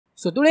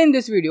So today in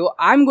this video,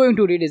 I'm going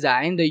to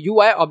redesign the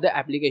UI of the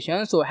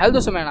application. So hello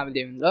दोस्तों, मेरा नाम है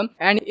Devendra,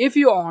 and if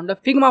you want the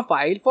Figma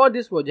file for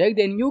this project,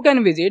 then you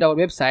can visit our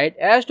website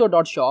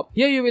astro.shop.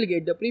 Here you will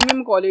get the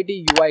premium quality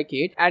UI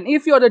kit, and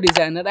if you are the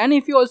designer and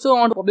if you also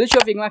want to publish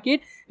your Figma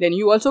kit, then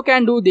you also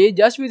can do this.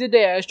 Just visit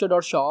the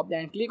astro.shop,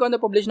 then click on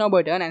the publish now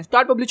button and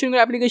start publishing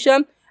your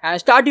application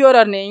and start your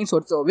earning.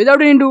 So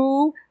without any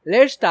ado,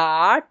 let's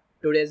start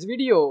today's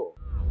video.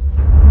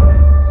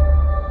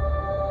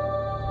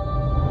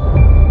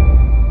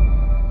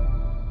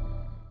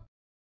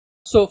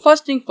 So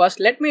first thing first,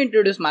 let me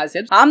introduce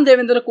myself. I'm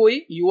Devendra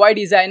Koi, UI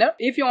designer.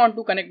 If you want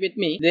to connect with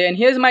me, then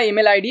here's my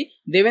email ID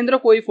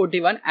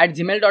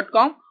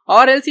devendrakoi41@gmail.com.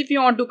 Or else if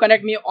you want to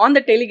connect me on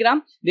the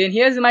Telegram, then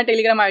here's my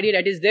Telegram ID,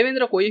 that is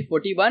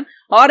devendrakoi41.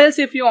 Or else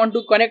if you want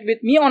to connect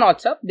with me on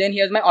WhatsApp, then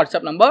here's my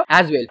WhatsApp number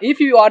as well.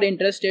 If you are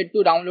interested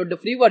to download the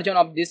free version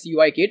of this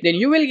UI kit, then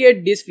you will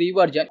get this free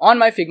version on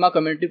my Figma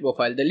community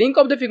profile. The link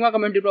of the Figma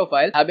community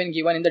profile have been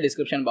given in the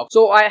description box.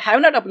 So I have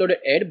not uploaded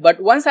it,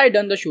 but once I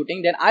done the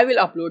shooting, then I will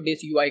upload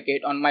this UI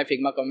kit on my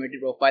Figma community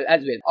profile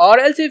as well. Or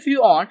else if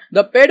you want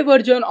the paid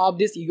version of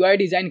this UI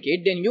design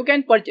kit, then you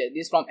can purchase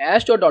this from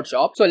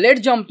astro.shop. So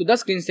let's jump to the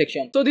screen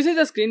section. So this is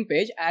the screen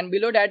page, and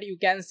below that you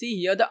can see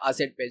here the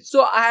asset page.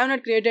 So I have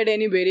not created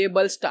any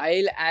variable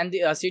style and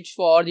the assets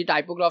for the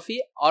typography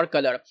or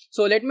color.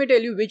 So let me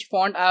tell you which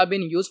font I have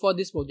been used for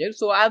this project.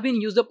 So I have been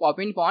used the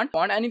Poppin font,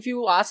 and if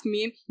you ask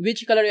me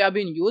which color I have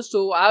been used,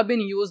 so I have been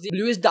used the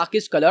bluish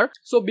darkest color.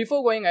 So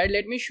before going ahead,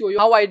 let me show you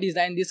how I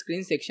designed this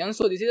screen section.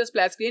 So this is a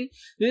splash screen.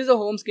 This is a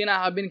home screen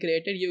I have been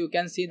created. Here you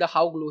can see the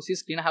how glossy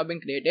screen I have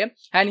been created,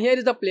 and here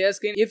is the player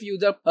screen. If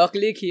user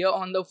click here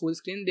on the full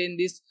screen, then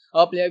this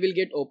player will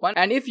get open,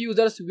 and if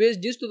user switch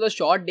this to the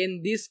short,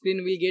 then this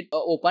screen will get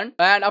open.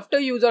 And after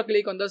user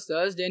click on the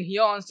search, then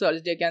here on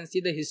search they can see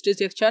the history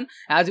section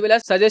as well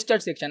as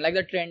suggested section like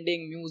the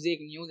trending,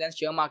 music, news and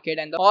share market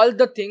and all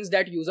the things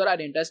that user are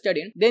interested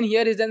in. Then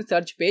here is the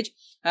search page,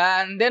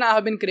 and then I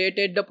have been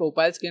created the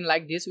profile screen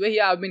like this way.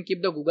 Here I have been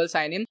keep the Google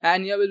sign in,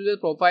 and here will be the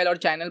profile or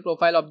channel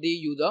profile of the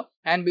user,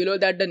 and below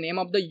that the name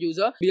of the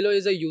user. Below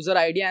is a user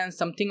ID and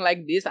something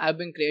like this I have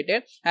been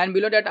created, and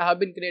below that I have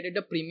been created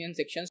the premium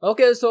sections.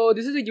 Okay, so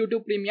this is a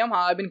YouTube premium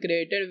I have been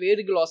created,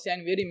 very glossy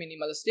and very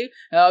minimalistic.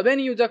 When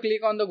user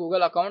click on the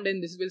Google account, then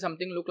this will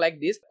something look like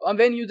this.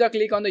 When user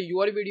click on the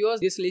your videos,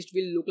 this list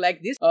will look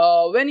like this.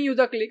 When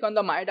user click on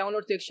the my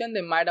download section,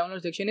 then my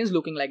download section is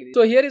looking like this.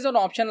 So here is an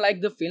option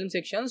like the film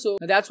section, so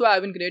that's why I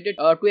have been created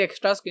 2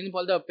 extra screen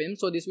for the film.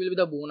 So this will be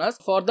the bonus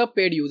for the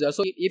paid user.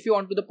 So if you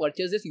want to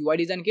purchase this UI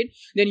design kit,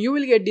 then you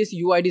will get this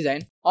UI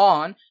design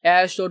on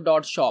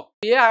astro.shop.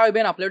 Here I have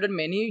been uploaded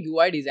many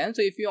UI designs,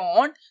 so if you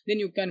want, then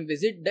you can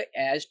visit the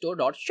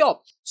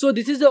astro.shop. So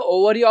this is the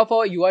overview of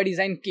our UI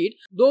design kit.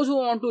 Those who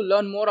want to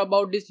learn more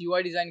about this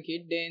UI design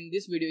kit, then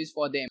this video is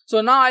for them.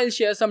 So now I'll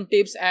share some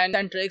tips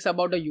and tricks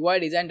about the UI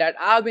design that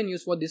I have been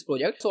used for this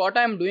project. So what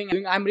I'm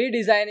doing, I'm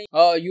redesigning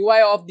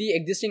UI of the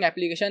existing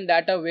application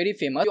that are very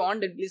famous. If you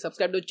want, then please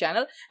subscribe to the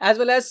channel as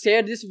well as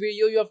share this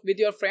video with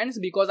your friends,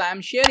 because I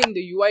am sharing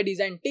the UI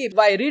design tips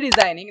by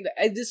redesigning the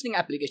existing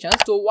applications.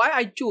 So why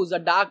I choose a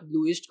dark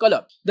bluish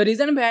color? The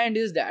reason behind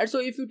is that, so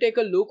if you take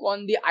a look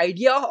on the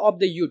idea of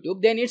the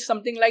YouTube, then it's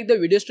something like the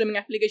video streaming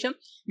application,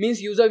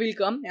 means user will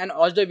come and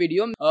watch the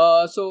video.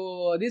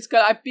 So this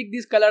color, I picked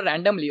this color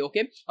randomly.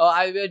 Okay,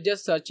 I was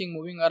just searching,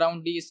 moving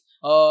around this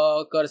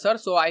cursor,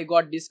 so I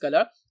got this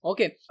color.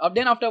 Okay,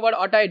 then afterward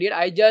what I did,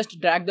 I just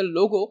dragged the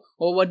logo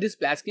over this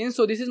splash screen.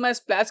 So this is my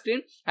splash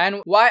screen,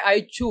 and why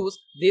I choose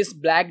this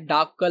black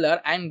dark color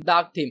and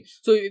dark theme.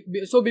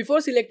 So before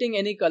selecting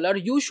any color,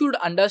 you should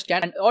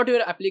understand what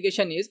your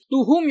application is,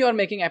 to whom you are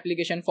making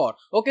application for.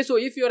 Okay, so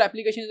if your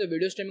application is a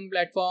video streaming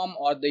platform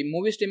or the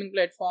movie streaming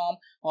platform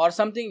or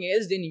something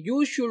else, then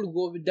you should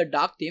go with the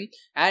dark theme.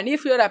 And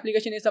if your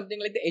application is something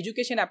like the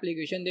education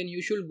application, then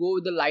you should go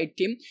with the light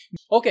theme.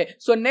 Okay,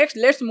 so next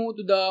let's move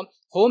to the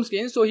home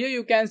screen. So here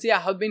you can see I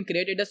have been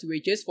created the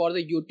switches for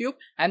the YouTube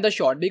and the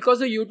short, because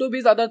the YouTube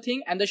is other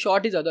thing and the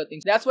short is other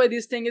things. That's why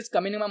this thing is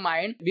coming in my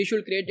mind. We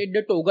should create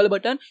the toggle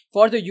button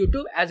for the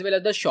YouTube as well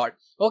as the short.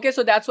 Okay,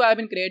 so that's why I've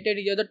been created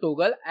here the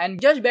toggle,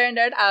 and just behind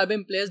that I have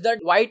been placed that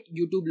white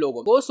YouTube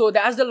logo. So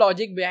that's the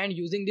logic behind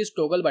using this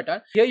toggle button.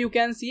 Here you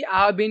can see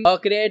I have been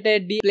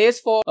created the place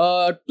for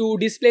to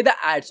display the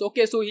ads.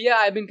 Okay, so here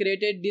I have been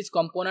created this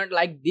component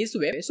like this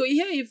way. So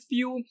here if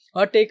you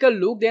take a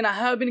look, then I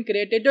have been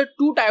created the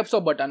 2 types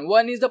of button.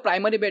 One is the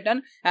primary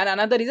button and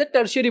another is a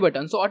tertiary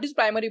button. So what is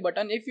primary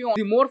button? If you want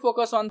to be more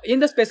focused on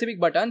in the specific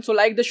button, so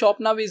like the shop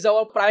now is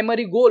our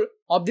primary goal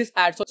of this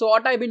ad. So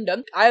what I've been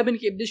done, I have been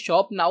keep this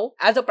shop now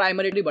as a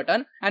primary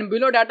button, and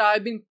below that I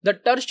have been the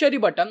tertiary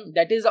button,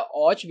 that is a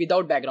watch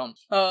without background,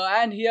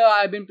 and here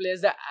I have been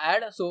placed the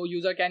ad, so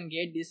user can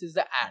get this is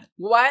the ad.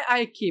 Why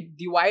I keep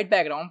the white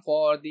background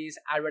for this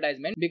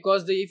advertisement?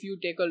 Because if you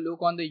take a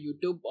look on the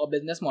YouTube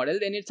business model,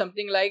 then it's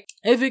something like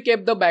if we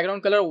keep the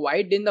background color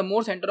white, then the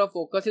more center of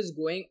focus is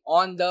going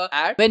on the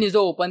ad when you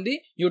open the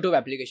YouTube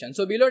application.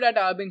 So below that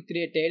I have been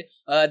created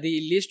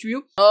the list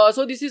view.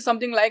 So this is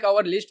something like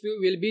our list view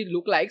will be look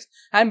look like.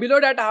 And below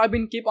that I have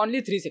been keep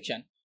only 3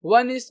 sections.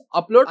 One is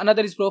upload,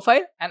 another is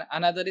profile, and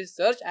another is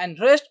search, and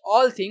rest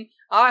all thing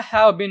I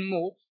have been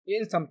moved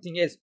in something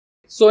else.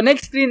 So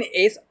next screen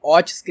is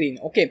watch screen.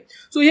 Okay,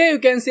 so here you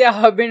can see I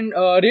have been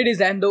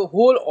redesigned the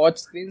whole watch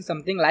screen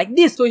something like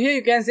this. So here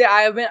you can see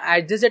I have been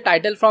adjust the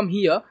title from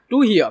here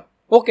to here.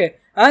 Okay,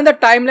 and the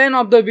timeline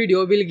of the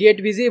video will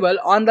get visible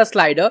on the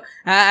slider,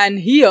 and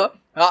here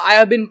I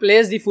have been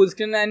placed the full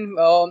screen and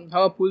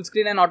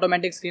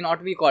automatic screen,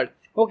 what we call.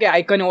 Okay,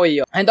 icon over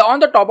here, and on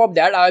the top of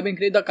that I have been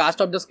create the cast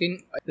of the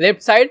screen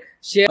left side,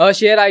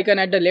 share icon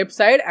at the left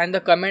side, and the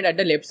comment at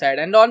the left side,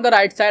 and on the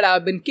right side I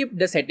have been keep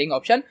the setting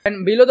option,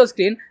 and below the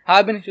screen I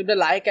have been keep the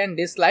like and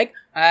dislike,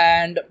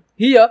 and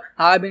here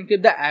I have been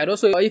keep the arrow.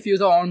 So if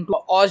user want to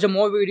watch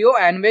more video,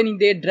 and when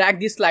they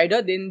drag this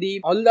slider, then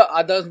all the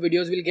other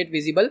videos will get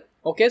visible.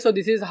 Okay, so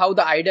this is how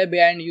the idea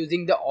behind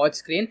using the watch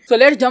screen. So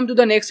let's jump to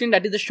the next screen,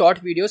 that is the short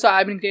video. So I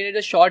have been created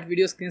a short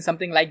video screen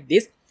something like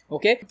this.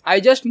 Okay, I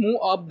just move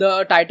up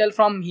the title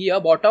from here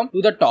bottom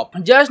to the top.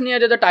 Just near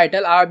to the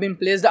title I have been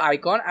placed the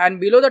icon, and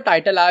below the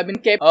title I have been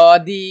kept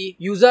the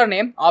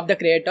username of the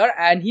creator,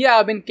 and here I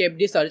have been kept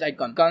the search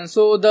icon.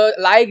 So the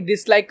like,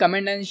 dislike,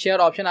 comment and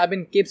share option I have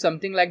been kept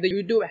something like the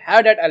YouTube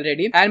had that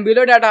already, and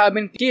below that I have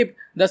been kept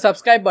the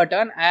subscribe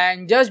button,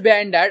 and just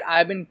behind that I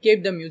have been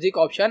kept the music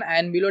option,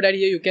 and below that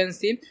here you can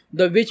see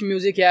the which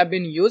music have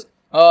been used.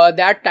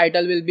 That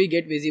title will be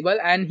get visible,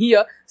 and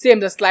here same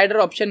the slider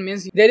option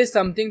means there is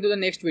something to the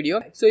next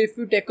video. So if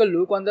you take a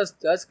look on the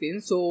search screen,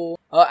 so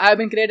I have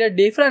been created a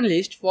different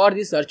list for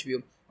the search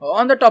view.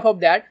 On the top of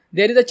that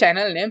there is a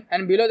channel name,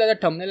 and below that the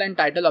thumbnail and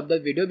title of the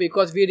video,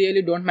 because we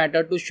really don't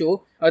matter to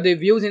show the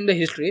views in the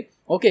history.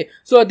 Okay,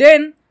 so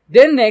then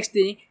next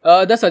thing,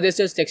 the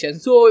suggested section.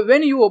 So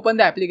when you open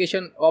the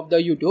application of the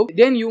YouTube,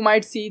 then you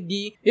might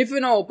see if you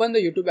now open the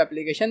YouTube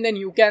application, then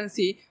you can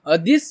see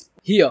this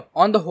here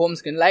on the home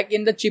screen, like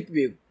in the chip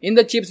view, in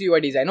the chips UI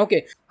design.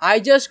 Okay, I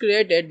just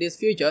created these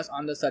features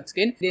on the search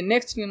screen. The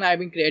next screen I have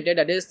been created,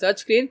 that is search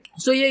screen.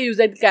 So here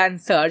user can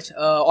search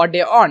or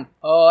they on,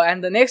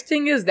 and the next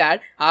thing is that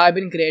I have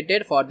been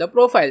created for the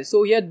profile.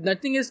 So here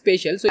nothing is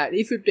special. So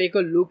if you take a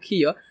look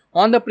here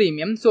on the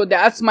premium, so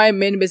that's my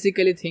main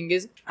basically thing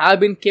is I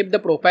have been kept the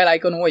profile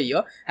icon over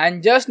here,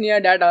 and just near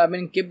that I have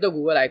been kept the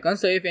Google icon.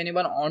 So if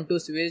anyone want to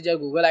switch their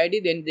Google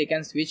ID, then they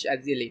can switch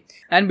easily.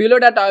 And below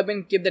that I have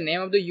been kept the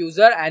name of the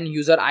user and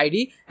user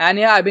ID, and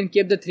here I have been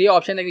kept the 3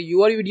 options like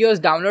your videos,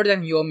 downloads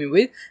and your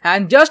movies.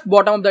 And just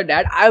bottom of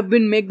that I have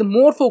been make the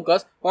more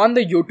focus on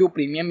the YouTube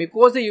premium,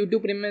 because the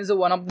YouTube premium is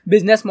one of the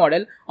business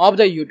model of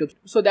the YouTube.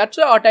 So that's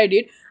what I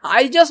did.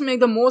 I just make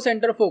the more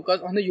center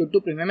focus on the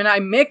YouTube premium, and I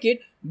make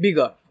it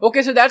bigger.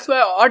 Okay, so that's why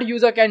what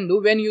user can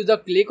do, when user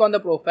click on the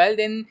profile,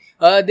 then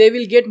they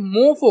will get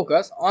more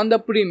focus on the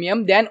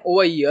premium than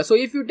over here. So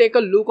if you take a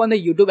look on the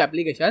YouTube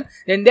application,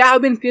 then they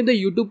have been created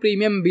the YouTube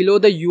premium below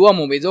the your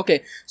movies.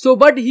 Okay, so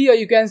but here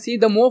you can see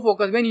the more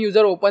focus when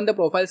user open the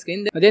profile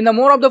screen, then the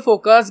more of the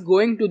focus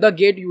going to the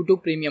get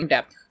YouTube premium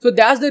tab. So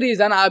that's the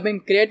reason I have been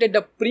created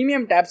the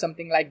premium tab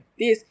something like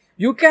this.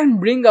 You can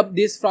bring up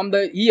this from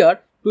the here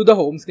to the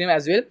home screen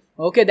as well.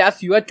 Okay,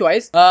 that's your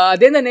choice.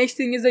 Then the next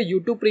thing is the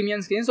YouTube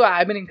premium screen. So I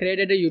have been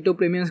created a YouTube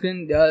premium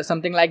screen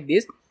something like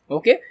this.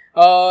 Okay,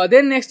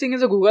 then next thing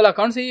is a Google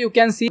account. So you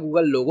can see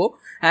Google logo,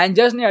 and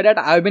just near that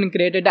I have been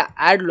created a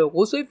add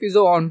logo. So if you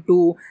want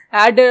to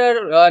add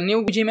a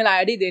new Gmail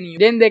ID,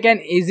 then they can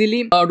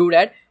easily do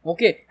that.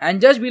 Okay, and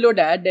just below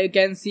that they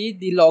can see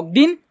the logged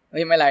in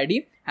email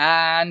ID,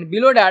 and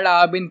below that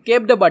I have been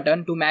kept the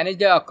button to manage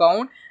the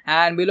account,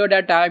 and below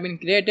that I have been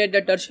created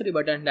the tertiary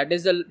button,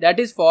 that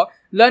is for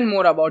learn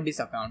more about this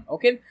account.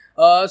 Okay,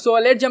 so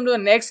let's jump to the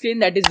next screen,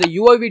 that is the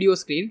your video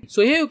screen.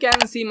 So here you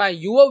can see my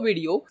your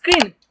video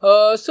screen.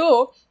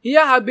 So here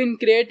I have been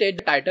created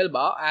the title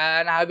bar,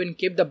 and I have been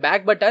kept the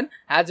back button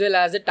as well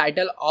as the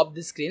title of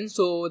the screen.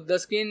 So the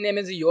screen name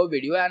is your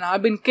video, and I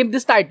have been kept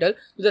this title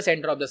to the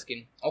center of the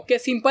screen. Okay,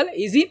 simple,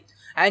 easy.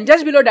 And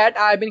just below that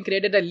I have been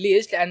created a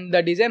list, and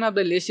the design of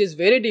the list is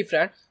very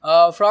different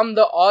from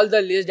all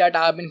the lists that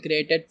I have been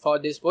created for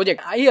this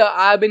project. Here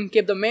I have been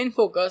kept the main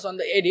focus on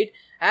the edit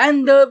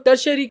and the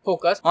tertiary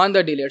focus on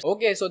the delete.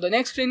 Okay, so the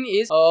next screen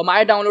is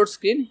my download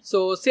screen.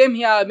 So same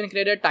here I have been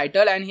created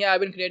title, and here I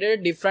have been created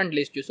a different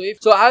list too.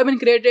 So I have been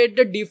created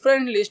a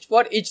different list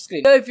for each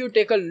screen. So if you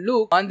take a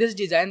look on this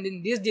design,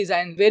 then this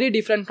design very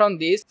different from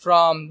this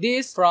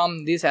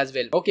as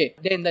well. Okay,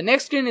 then the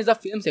next screen is the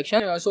film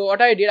section. So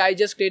what I did, I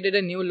just created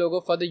a new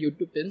logo for the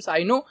YouTube films.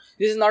 I know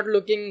this is not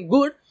looking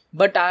good,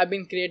 but I have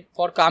been created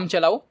for Kaam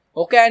Chalao.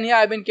 Okay, and here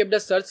I have been kept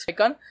the search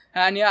icon,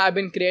 and here I have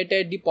been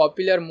created the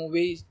popular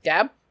movies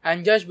tab.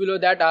 and just below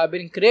that I have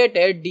been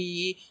created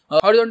the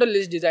horizontal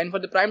list design for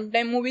the prime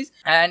time movies.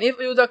 And if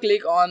user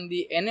click on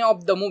the any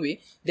of the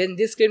movie, then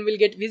this screen will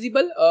get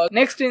visible.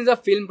 Next screen is a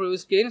film preview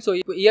screen. So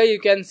here you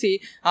can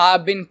see I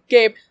have been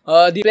kept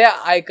the play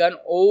icon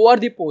over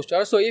the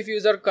poster. So if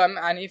user come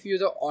and if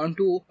user want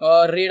to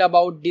read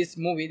about this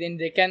movie, then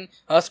they can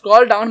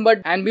scroll down,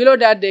 and below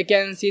that they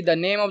can see the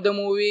name of the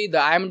movie, the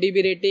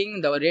IMDb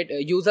rating,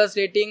 the users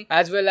rating,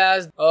 as well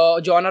as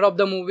genre of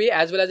the movie,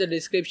 as well as the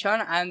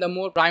description and the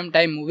more prime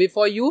time movie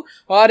for you.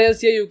 Or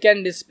else here you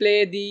can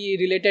display the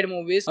related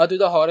movies to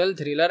the horror,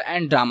 thriller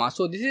and drama.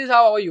 So this is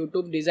how our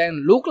YouTube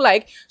design look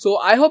like. So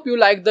I hope you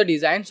like the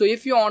design. So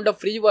if you want a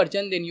free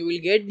version, then you will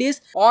get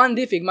this on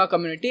the Figma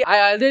community.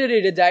 I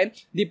already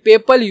redesigned the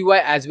PayPal UI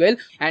as well.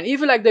 And if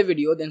you like the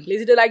video, then please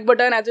hit the like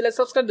button as well as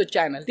subscribe the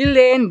channel. Till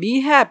then, be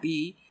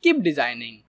happy, keep designing.